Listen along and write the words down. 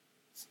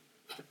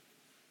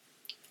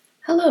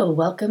Hello,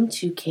 welcome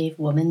to Cave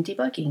Woman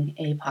Debugging,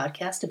 a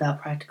podcast about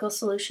practical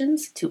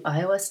solutions to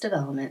iOS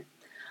development.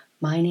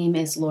 My name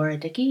is Laura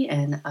Dickey,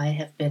 and I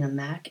have been a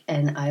Mac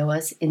and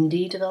iOS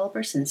indie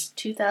developer since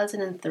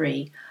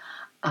 2003.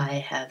 I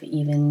have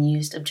even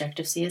used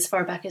Objective-C as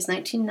far back as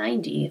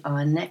 1990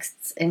 on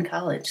Nexts in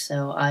college,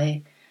 so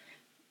I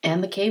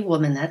am a cave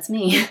woman, that's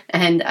me,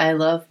 and I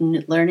love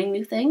learning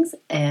new things,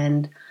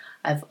 and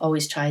I've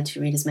always tried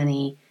to read as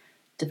many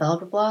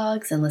developer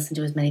blogs and listen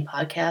to as many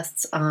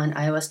podcasts on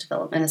iOS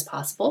development as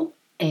possible,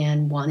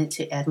 and wanted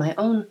to add my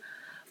own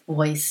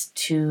voice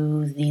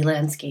to the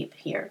landscape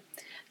here.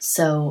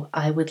 So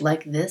I would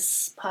like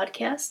this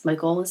podcast. My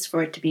goal is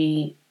for it to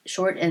be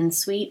short and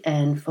sweet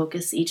and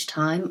focus each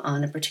time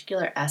on a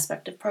particular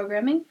aspect of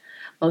programming.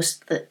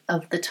 Most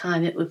of the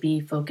time it would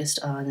be focused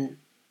on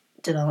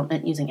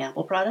development using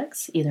Apple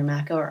products, either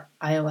Mac or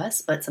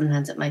iOS, but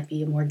sometimes it might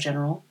be a more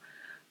general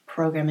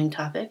programming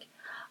topic.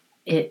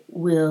 It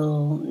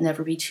will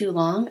never be too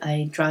long.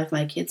 I drive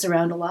my kids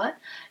around a lot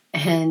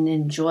and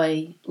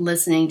enjoy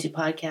listening to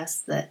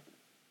podcasts that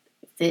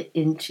fit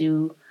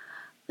into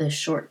the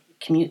short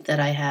commute that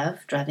I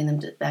have, driving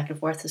them back and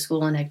forth to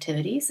school and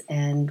activities,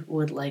 and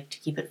would like to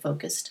keep it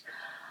focused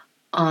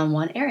on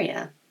one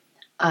area.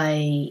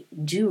 I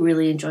do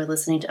really enjoy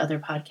listening to other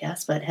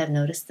podcasts, but have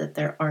noticed that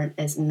there aren't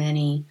as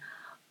many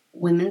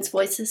women's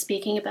voices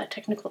speaking about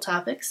technical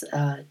topics.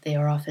 They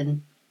are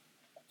often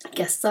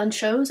guests on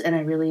shows, and I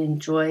really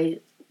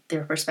enjoy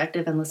their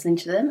perspective and listening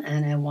to them,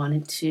 and I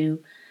wanted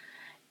to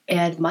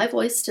add my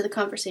voice to the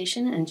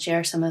conversation and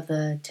share some of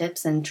the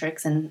tips and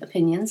tricks and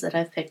opinions that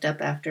I've picked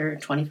up after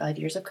 25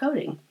 years of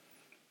coding.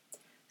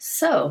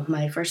 So,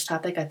 my first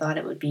topic, I thought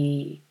it would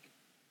be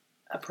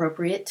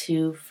appropriate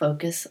to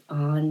focus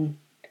on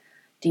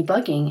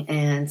debugging,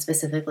 and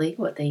specifically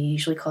what they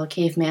usually call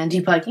caveman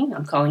debugging.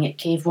 I'm calling it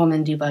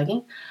cavewoman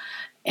debugging,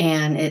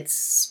 and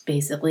it's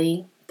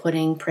basically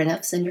putting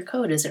printfs in your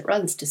code as it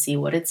runs to see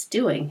what it's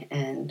doing.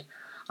 And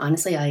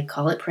honestly, I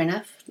call it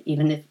printf,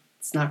 even if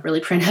it's not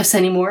really printfs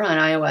anymore on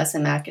iOS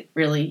and Mac. It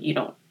really,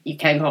 you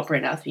can call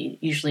printf, you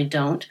usually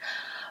don't.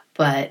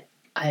 But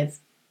I've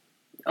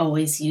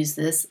always used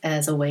this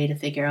as a way to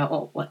figure out,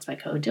 well, what's my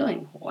code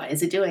doing? Why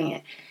is it doing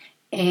it?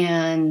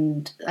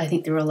 And I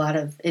think there are a lot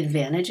of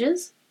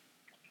advantages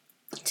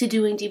to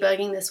doing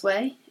debugging this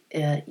way.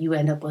 You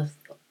end up with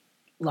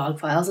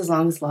log files, as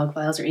long as log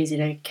files are easy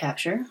to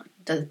capture.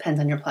 It depends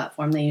on your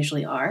platform, they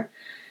usually are.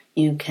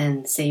 You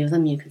can save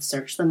them, you can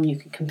search them, you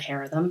can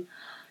compare them.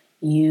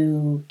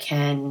 You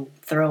can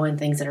throw in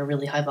things that are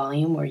really high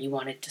volume where you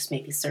want to just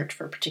maybe search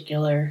for a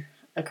particular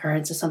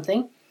occurrence or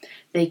something.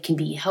 They can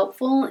be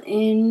helpful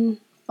in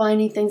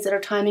finding things that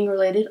are timing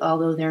related,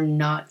 although they're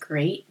not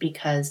great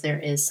because there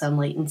is some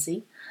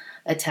latency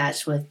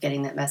attached with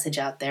getting that message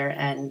out there,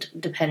 and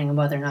depending on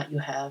whether or not you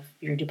have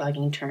your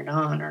debugging turned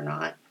on or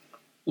not,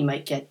 you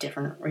might get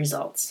different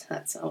results.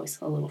 That's always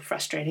a little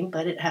frustrating,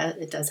 but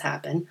it does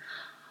happen.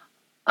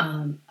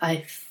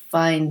 I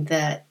find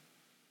that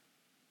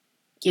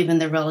given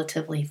the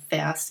relatively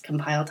fast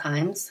compile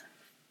times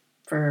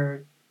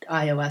for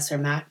iOS or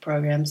Mac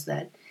programs,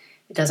 that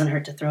it doesn't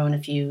hurt to throw in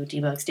a few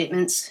debug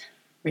statements,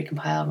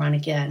 recompile, run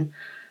again,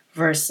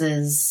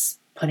 versus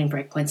putting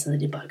breakpoints in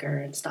the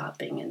debugger and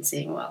stopping and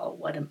seeing, well,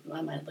 what am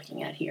I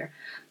looking at here?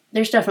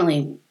 There's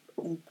definitely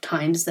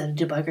times that a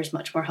debugger is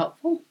much more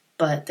helpful,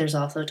 but there's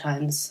also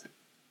times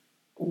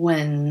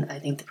when I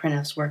think the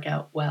printfs work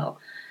out well,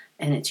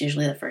 and it's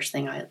usually the first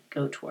thing I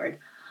go toward.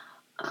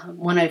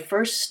 When I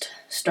first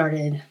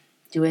started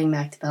doing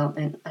Mac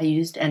development, I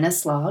used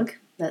NSLog.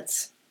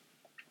 That's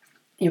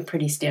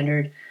pretty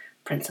standard,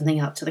 print something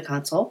out to the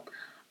console.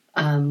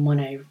 When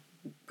I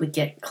would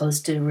get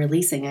close to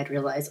releasing, I'd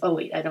realize, oh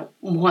wait, I don't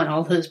want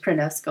all those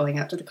printfs going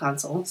out to the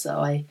console, so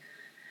I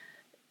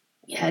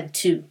had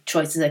two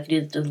choices. I could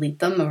either delete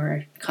them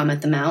or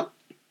comment them out,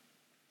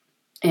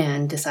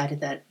 and decided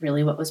that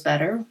really what was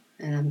better,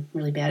 and I'm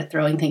really bad at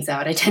throwing things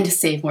out. I tend to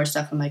save more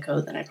stuff in my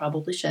code than I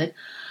probably should,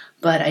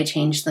 but I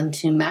changed them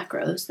to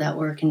macros that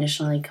were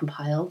conditionally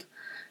compiled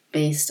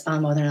based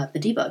on whether or not the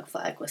debug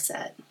flag was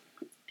set.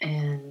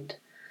 And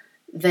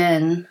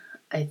then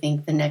I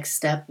think the next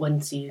step,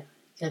 once you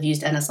have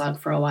used NSLog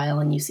for a while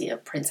and you see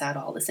it prints out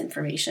all this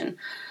information,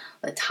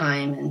 the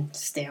time and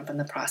stamp and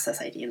the process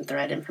ID and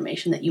thread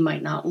information that you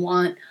might not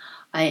want,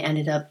 I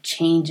ended up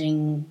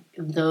changing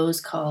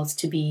those calls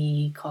to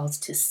be calls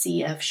to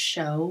CF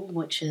show,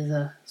 which is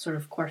a sort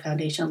of core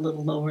foundation, a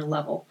little lower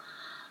level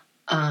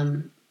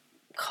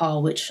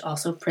call, which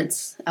also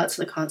prints out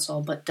to the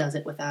console, but does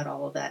it without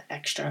all of that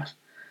extra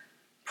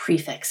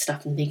prefix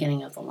stuff in the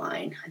beginning of the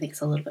line. I think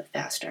it's a little bit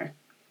faster.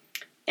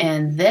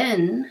 And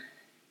then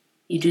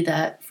you do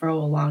that for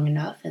long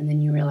enough, and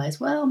then you realize,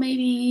 well,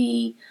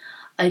 maybe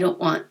I don't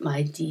want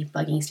my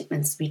debugging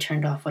statements to be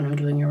turned off when I'm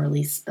doing a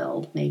release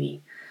build.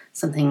 Maybe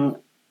something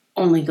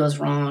only goes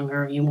wrong,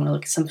 or you want to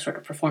look at some sort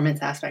of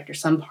performance aspect or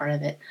some part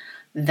of it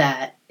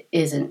that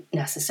isn't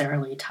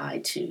necessarily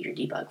tied to your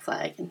debug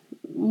flag. And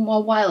a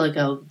while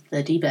ago,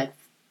 the debug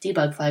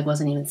debug flag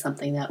wasn't even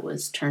something that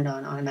was turned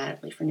on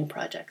automatically for new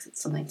projects.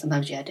 It's something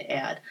sometimes you had to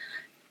add.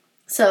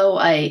 So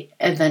I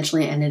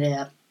eventually ended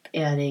up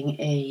adding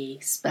a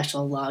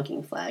special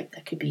logging flag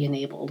that could be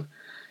enabled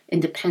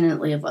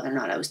independently of whether or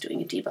not I was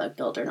doing a debug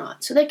build or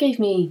not. So that gave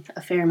me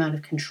a fair amount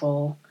of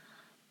control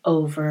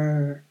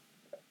over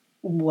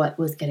what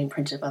was getting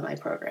printed by my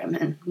program.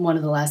 And one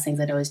of the last things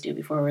I'd always do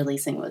before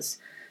releasing was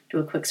do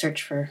a quick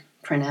search for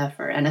printf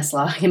or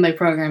nslog in my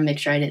program, make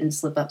sure I didn't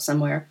slip up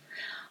somewhere.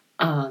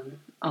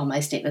 All my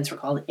statements were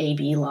called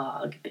AB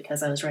log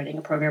because I was writing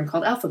a program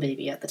called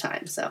AlphaBaby at the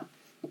time. So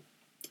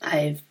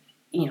I've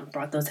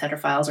brought those header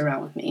files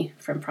around with me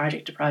from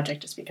project to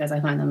project just because I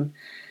find them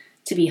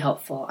to be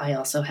helpful. I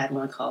also had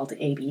one called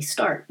AB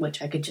start,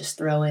 which I could just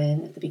throw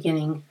in at the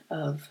beginning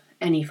of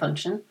any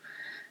function.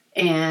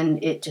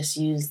 And it just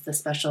used the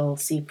special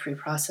C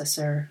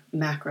preprocessor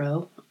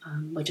macro,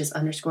 which is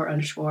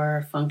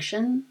 __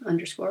 function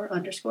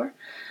 __.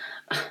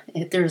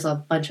 There's a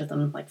bunch of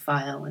them, like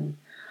file and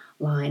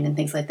line and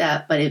things like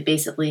that, but it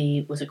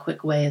basically was a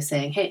quick way of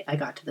saying, hey, I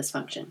got to this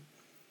function.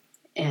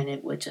 And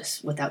it would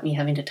just, without me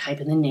having to type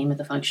in the name of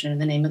the function or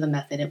the name of the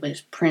method, it would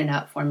just print it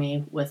out for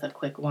me with a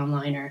quick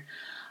one-liner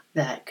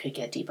that could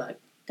get debugged,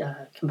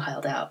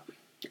 compiled out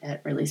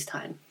at release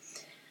time.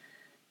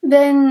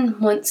 Then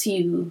once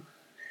you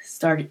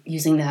start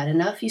using that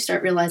enough, you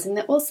start realizing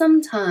that, well,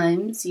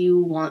 sometimes you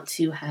want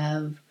to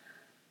have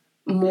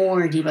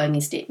more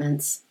debugging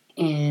statements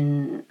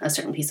in a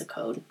certain piece of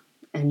code,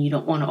 and you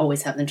don't want to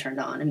always have them turned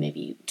on, and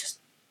maybe just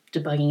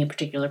debugging a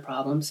particular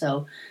problem.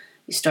 So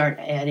you start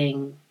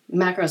adding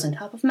macros on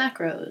top of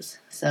macros.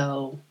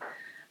 So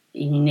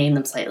you name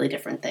them slightly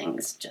different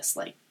things, just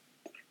like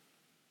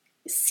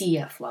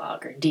CF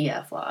log or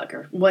DF log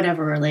or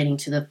whatever relating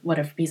to the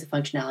whatever piece of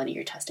functionality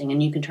you're testing,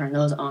 and you can turn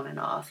those on and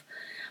off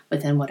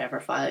within whatever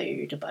file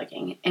you're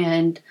debugging.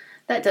 And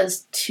that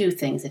does two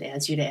things. It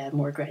adds you to add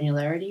more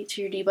granularity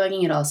to your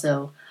debugging. It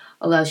also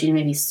allows you to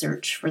maybe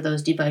search for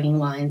those debugging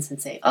lines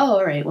and say, oh,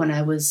 all right, when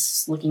I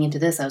was looking into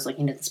this, I was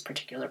looking at this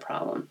particular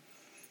problem.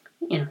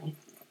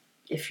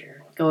 If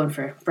you're going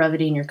for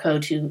brevity in your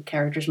code, 2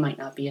 characters might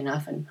not be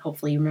enough, and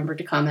hopefully you remember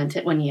to comment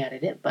it when you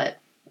edit it. But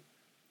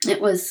it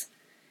was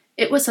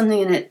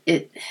something, and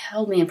it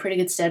held me in pretty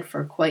good stead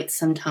for quite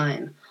some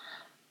time.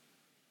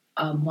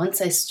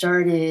 Once I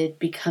started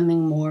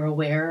becoming more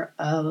aware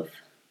of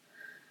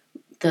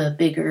the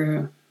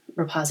bigger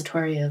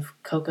repository of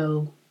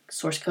Cocoa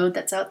source code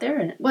that's out there,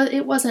 and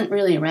it wasn't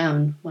really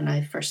around when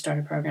I first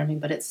started programming,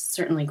 but it's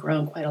certainly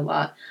grown quite a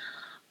lot.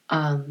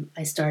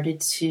 I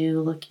started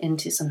to look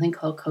into something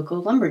called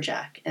Cocoa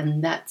Lumberjack,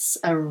 and that's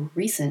a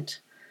recent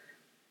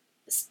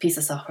piece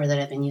of software that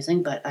I've been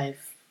using, but I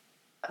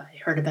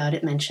heard about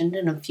it mentioned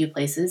in a few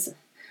places.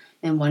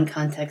 In one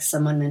context,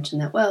 someone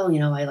mentioned that, well,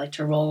 I like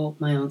to roll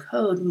my own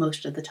code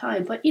most of the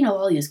time, but,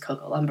 I'll use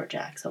Cocoa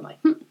Lumberjack. So I'm like,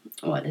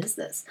 what is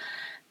this?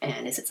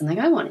 And is it something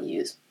I want to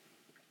use?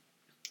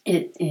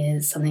 It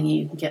is something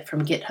you can get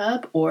from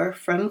GitHub or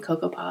from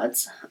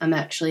CocoaPods. I'm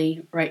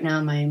actually, right now,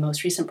 in my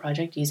most recent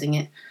project, using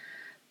it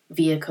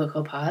via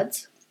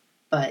CocoaPods,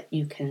 but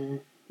you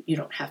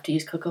don't have to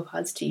use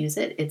CocoaPods to use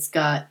it. It's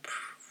got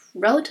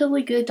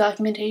relatively good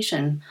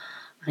documentation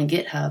on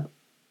GitHub.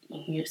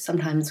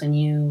 Sometimes when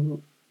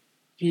you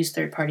use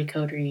third-party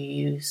code or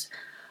you use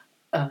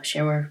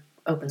shareware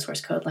open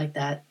source code like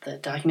that, the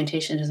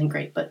documentation isn't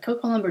great, but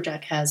Cocoa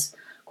Lumberjack has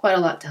quite a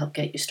lot to help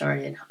get you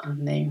started.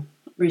 They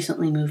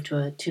recently moved to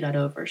a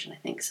 2.0 version, I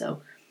think,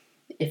 so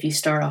if you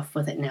start off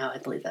with it now, I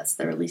believe that's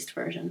the released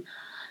version.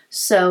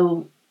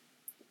 So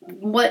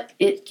what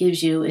it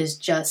gives you is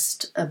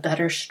just a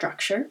better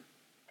structure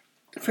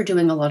for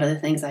doing a lot of the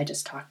things I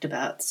just talked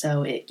about.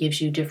 So it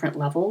gives you different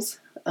levels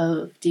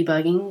of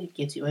debugging. It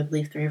gives you, I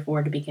believe, 3 or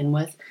 4 to begin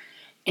with,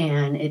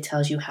 and it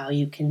tells you how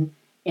you can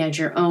add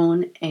your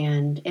own,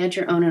 and add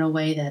your own in a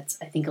way that's,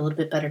 I think, a little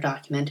bit better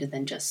documented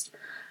than just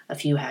a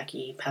few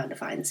hacky pound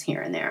defines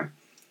here and there.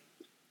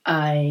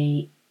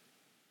 I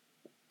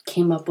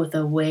came up with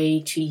a way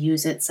to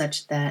use it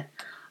such that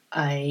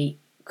I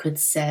could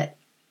set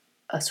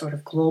a sort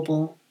of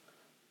global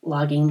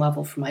logging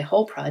level for my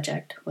whole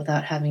project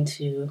without having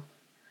to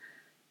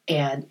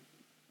add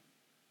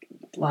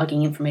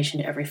logging information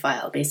to every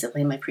file.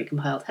 Basically, in my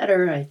precompiled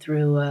header, I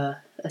threw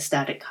a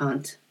static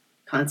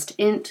const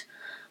int,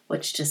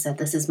 which just said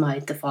this is my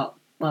default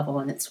level,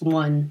 and it's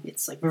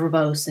like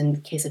verbose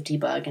in case of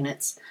debug, and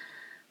it's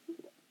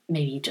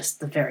maybe just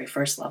the very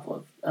first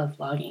level of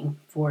logging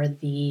for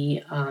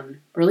the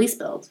release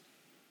build.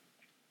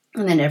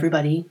 And then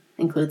everybody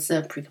includes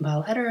the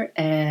precompiled header,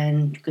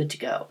 and good to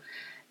go.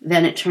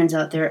 Then it turns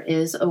out there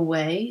is a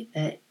way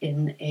that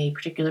in a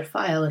particular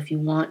file, if you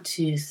want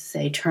to,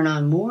 say, turn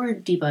on more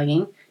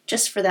debugging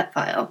just for that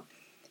file,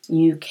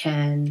 you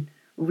can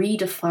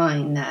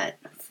redefine that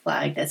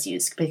flag that's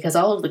used, because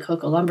all of the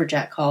Cocoa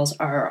Lumberjack calls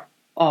are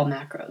all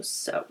macros.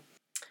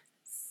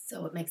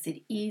 So it makes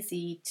it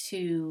easy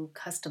to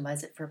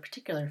customize it for a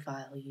particular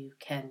file. You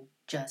can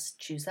just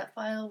choose that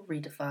file,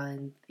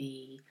 redefine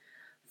the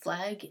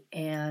flag,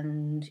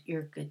 and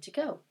you're good to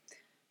go.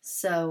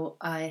 So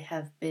I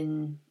have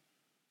been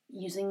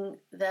using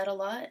that a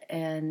lot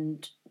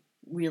and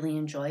really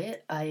enjoy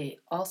it. I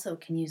also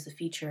can use the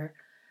feature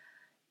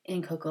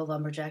in Cocoa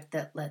Lumberjack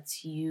that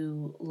lets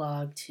you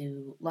log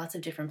to lots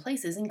of different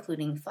places,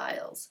 including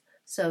files.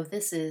 So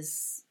this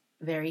is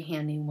very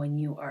handy when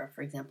you are,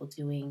 for example,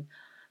 doing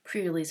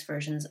pre-release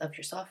versions of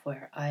your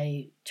software.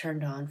 I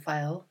turned on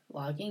file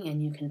logging,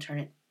 and you can turn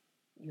it.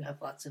 You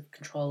have lots of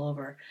control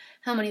over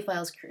how many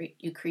files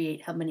you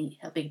create, how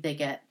big they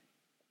get,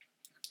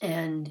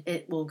 and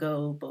it will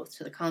go both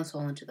to the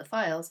console and to the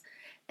files.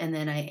 And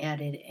then I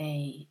added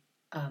a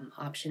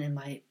option in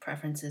my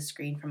preferences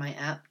screen for my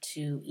app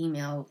to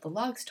email the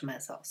logs to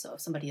myself. So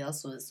if somebody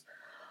else was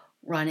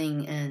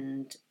running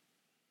and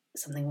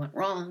something went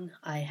wrong,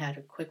 I had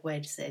a quick way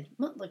to say,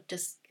 look,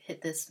 just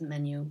hit this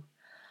menu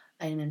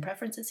item in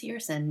preferences here,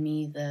 send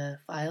me the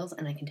files,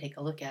 and I can take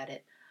a look at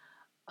it.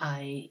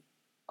 I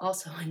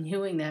also, in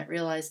doing that,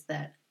 realized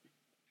that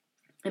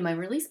in my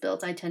release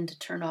builds, I tend to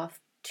turn off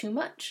too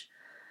much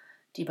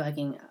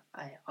debugging.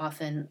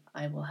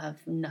 I will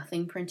have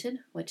nothing printed,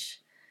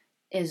 which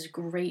is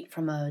great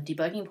from a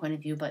debugging point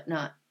of view, but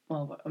not,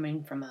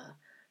 from a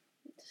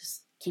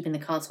just keeping the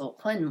console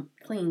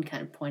clean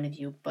kind of point of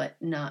view, but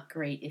not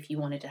great if you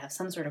wanted to have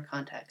some sort of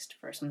context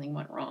for something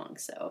went wrong.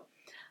 So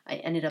I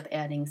ended up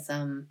adding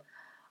some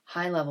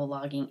high-level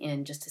logging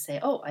in just to say,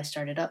 oh, I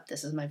started up,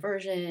 this is my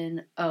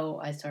version, oh,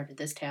 I started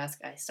this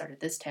task,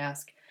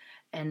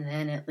 and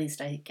then at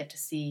least I get to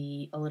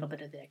see a little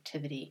bit of the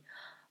activity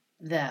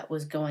that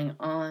was going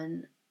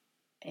on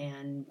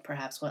and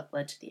perhaps what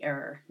led to the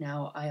error.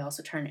 Now, I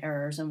also turn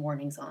errors and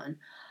warnings on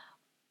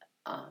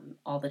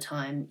all the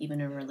time,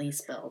 even in release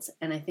builds.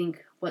 And I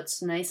think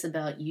what's nice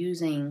about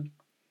using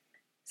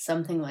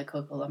something like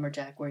Cocoa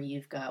Lumberjack, where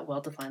you've got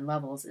well-defined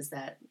levels, is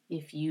that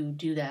if you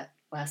do that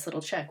last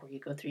little check where you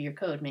go through your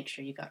code, make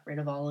sure you got rid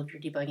of all of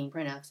your debugging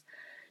printfs,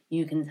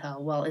 you can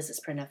tell, well, is this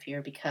printf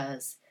here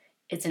because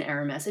it's an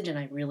error message and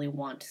I really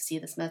want to see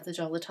this message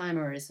all the time,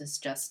 or is this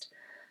just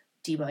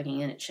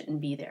debugging and it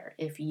shouldn't be there?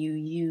 If you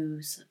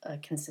use a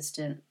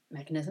consistent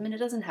mechanism, and it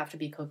doesn't have to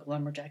be Cocoa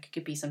Lumberjack, it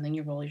could be something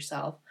you roll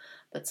yourself,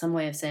 but some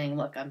way of saying,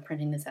 look, I'm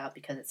printing this out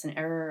because it's an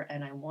error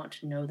and I want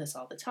to know this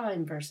all the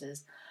time,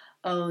 versus,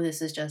 oh,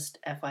 this is just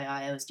FYI,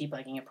 I was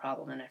debugging a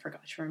problem and I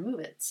forgot to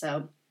remove it.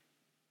 So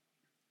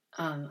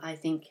I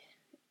think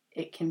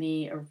it can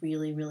be a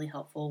really, really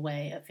helpful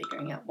way of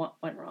figuring out what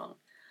went wrong.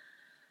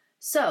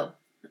 So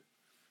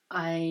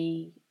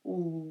I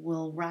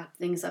will wrap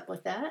things up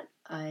with that.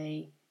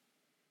 I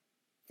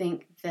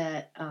think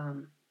that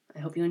I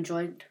hope you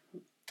enjoyed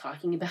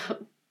talking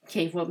about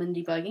Cave Woman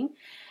debugging,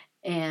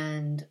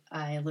 and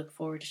I look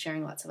forward to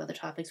sharing lots of other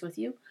topics with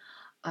you.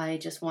 I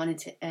just wanted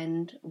to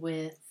end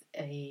with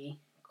a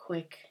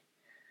quick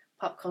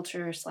pop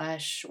culture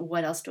 /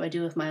 what else do I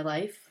do with my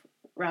life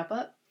wrap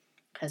up,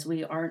 because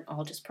we aren't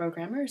all just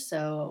programmers,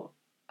 so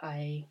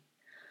I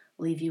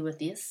leave you with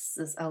this.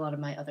 This is a lot of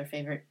my other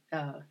favorite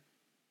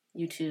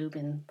YouTube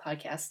and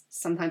podcasts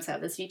sometimes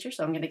have this feature,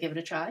 so I'm going to give it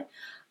a try.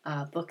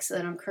 Books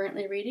that I'm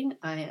currently reading,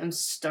 I am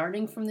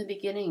starting from the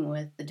beginning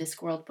with the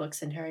Discworld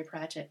books and Terry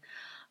Pratchett.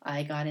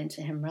 I got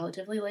into him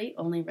relatively late,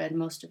 only read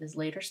most of his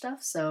later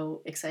stuff,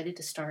 so excited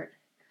to start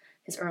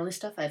his early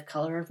stuff. I have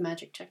Color of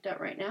Magic checked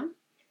out right now.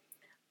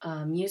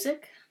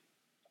 Music.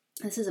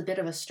 This is a bit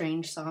of a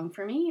strange song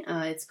for me.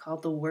 It's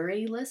called The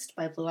Worry List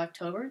by Blue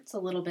October. It's a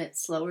little bit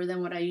slower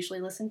than what I usually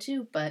listen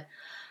to, but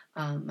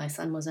my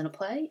son was in a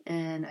play,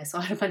 and I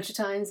saw it a bunch of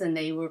times, and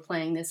they were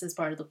playing this as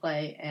part of the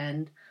play,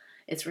 and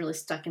it's really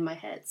stuck in my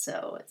head.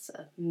 So it's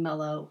a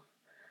mellow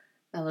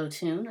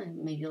tune.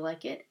 Maybe you'll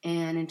like it.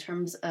 And in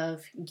terms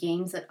of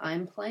games that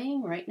I'm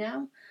playing right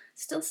now,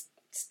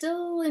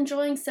 still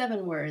enjoying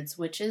Seven Words,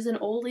 which is an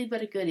oldie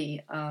but a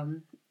goodie.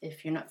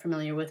 If you're not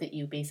familiar with it,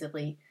 you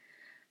basically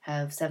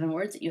have 7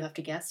 words that you have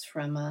to guess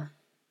from a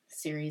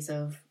series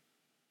of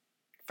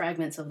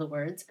fragments of the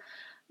words.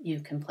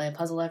 You can play a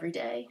puzzle every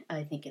day.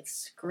 I think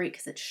it's great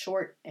because it's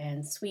short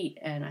and sweet,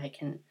 and I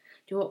can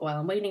do it while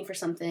I'm waiting for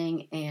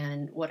something.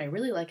 And what I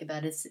really like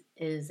about it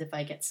is if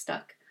I get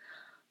stuck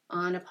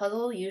on a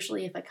puzzle,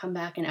 usually if I come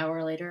back an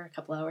hour later, a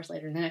couple hours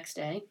later the next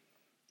day,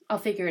 I'll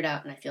figure it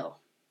out and I feel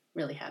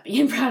really happy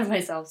and proud of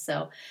myself.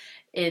 So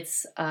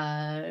it's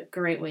a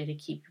great way to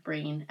keep your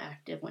brain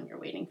active when you're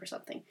waiting for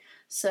something.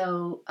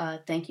 So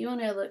thank you,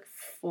 and I look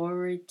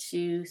forward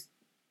to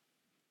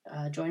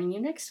joining you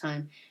next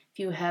time. If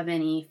you have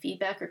any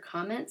feedback or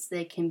comments,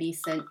 they can be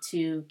sent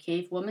to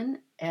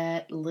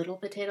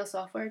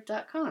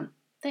cavewoman@littlepotatosoftware.com.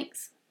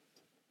 Thanks.